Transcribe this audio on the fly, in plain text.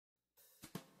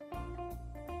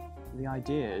The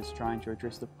idea is trying to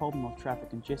address the problem of traffic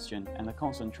congestion and the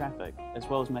constant traffic, as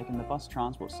well as making the bus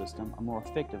transport system a more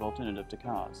effective alternative to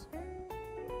cars.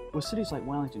 With cities like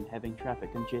Wellington having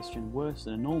traffic congestion worse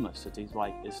than enormous cities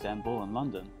like Istanbul and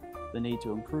London, the need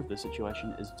to improve the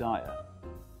situation is dire.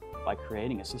 By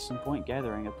creating a system point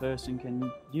gathering, a person can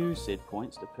use said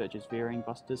points to purchase varying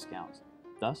bus discounts,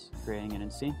 thus creating an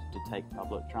incentive to take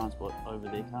public transport over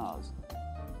their cars.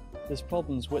 This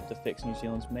problem's width affects New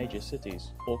Zealand's major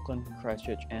cities, Auckland,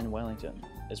 Christchurch and Wellington,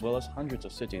 as well as hundreds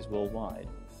of cities worldwide.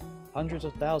 Hundreds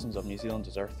of thousands of New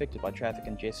Zealanders are affected by traffic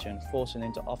congestion, forcing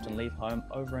them to often leave home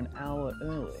over an hour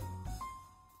early.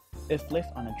 If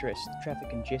left unaddressed, traffic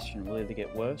congestion will either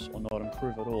get worse or not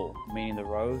improve at all, meaning the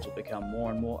roads will become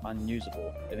more and more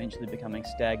unusable, eventually becoming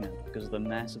stagnant because of the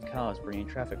mass of cars bringing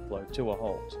traffic flow to a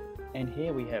halt. And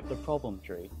here we have the problem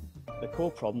tree. The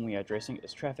core problem we are addressing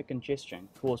is traffic congestion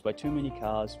caused by too many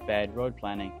cars, bad road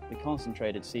planning, the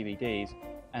concentrated CBDs,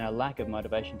 and a lack of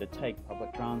motivation to take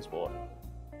public transport.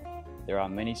 There are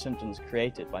many symptoms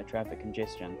created by traffic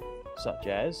congestion, such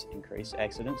as increased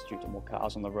accidents due to more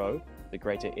cars on the road, the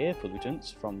greater air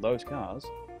pollutants from those cars,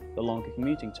 the longer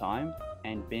commuting time,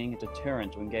 and being a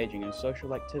deterrent to engaging in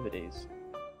social activities.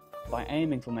 By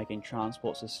aiming for making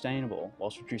transport sustainable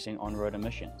whilst reducing on-road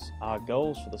emissions, our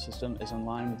goals for the system is in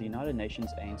line with the United Nations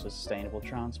aims for sustainable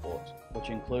transport, which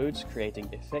includes creating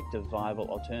effective, viable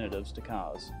alternatives to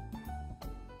cars.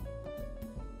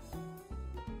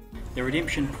 The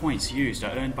redemption points used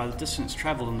are earned by the distance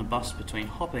travelled on the bus between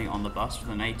hopping on the bus with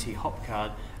an AT Hop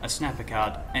card, a Snapper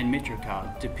card and Metro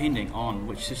card, depending on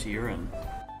which city you're in.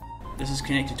 This is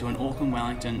connected to an Auckland,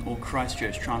 Wellington or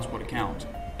Christchurch transport account.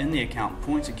 In the account,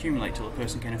 points accumulate till a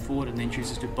person can afford and then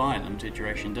chooses to buy a limited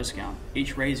duration discount,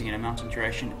 each raising in amount and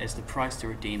duration as the price to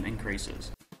redeem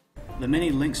increases. The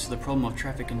many links to the problem of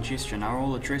traffic congestion are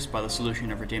all addressed by the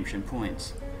solution of redemption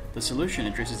points. The solution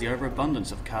addresses the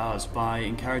overabundance of cars by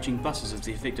encouraging buses as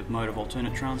the effective mode of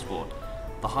alternate transport.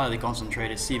 The highly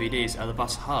concentrated CBDs are the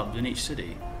bus hubs in each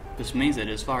city. This means that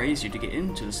it is far easier to get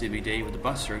into the CBD with a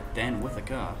bus route than with a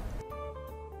car.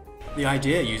 The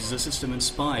idea uses a system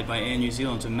inspired by Air New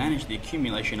Zealand to manage the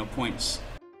accumulation of points.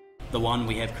 The one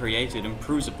we have created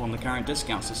improves upon the current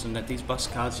discount system that these bus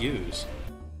cards use.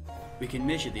 We can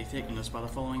measure the effectiveness by the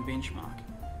following benchmark: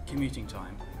 commuting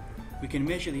time. We can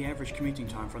measure the average commuting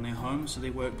time from their homes to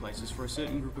their workplaces for a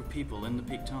certain group of people in the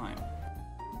peak time.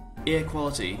 Air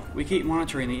quality. We keep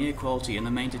monitoring the air quality in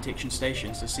the main detection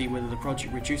stations to see whether the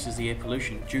project reduces the air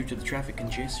pollution due to the traffic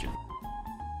congestion.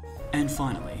 And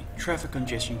finally, traffic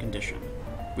congestion condition.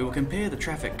 We will compare the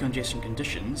traffic congestion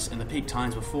conditions in the peak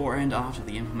times before and after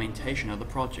the implementation of the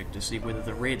project to see whether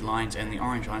the red lines and the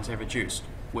orange lines have reduced,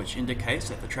 which indicates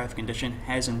that the traffic condition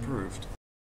has improved.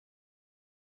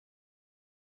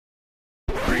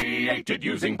 Created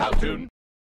using Powtoon.